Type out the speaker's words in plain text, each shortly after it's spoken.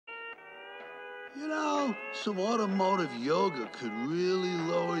You know, some automotive yoga could really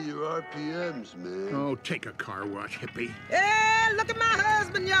lower your RPMs, man. Oh, take a car wash, hippie. Yeah, look at my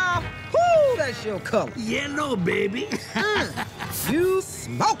husband, y'all. Whoo, that's your color. Yellow, baby. You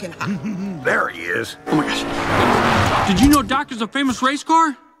smoking hot. There he is. Oh my gosh. Did you know Doc is a famous race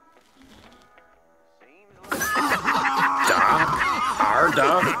car?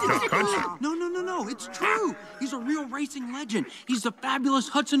 No, it's true. He's a real racing legend. He's the fabulous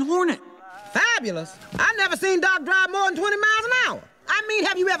Hudson Hornet. Fabulous. I've never seen Doc drive more than 20 miles an hour. I mean,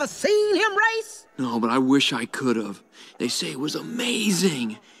 have you ever seen him race? No, but I wish I could have. They say it was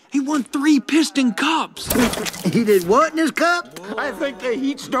amazing. He won 3 piston cups. He did what in his cup? I think the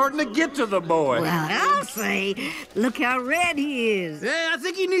heat's starting to get to the boy. Well, I'll say, look how red he is. Yeah, I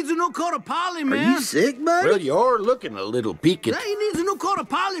think he needs a new coat of poly, man. Are you sick, buddy? Well, you're looking a little peaked. Yeah, he needs a new coat of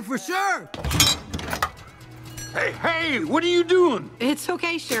poly for sure. Hey, what are you doing? It's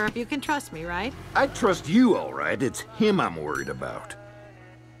okay, Sheriff. You can trust me, right? I trust you, all right. It's him I'm worried about.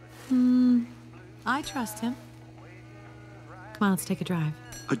 I trust him. Come on, let's take a drive.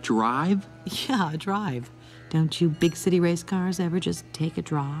 A drive? Yeah, a drive. Don't you big city race cars ever just take a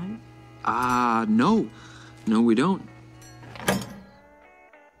drive? No. No, we don't.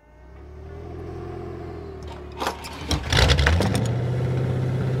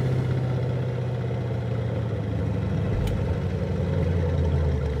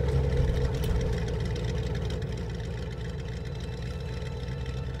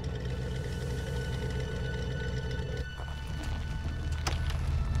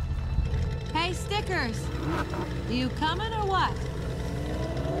 Hey, Stickers. You coming or what?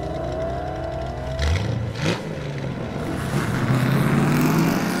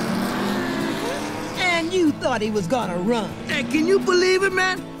 And you thought he was gonna run. Hey, can you believe it,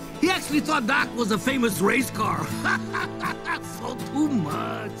 man? He actually thought Doc was a famous race car. So too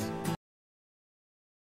much.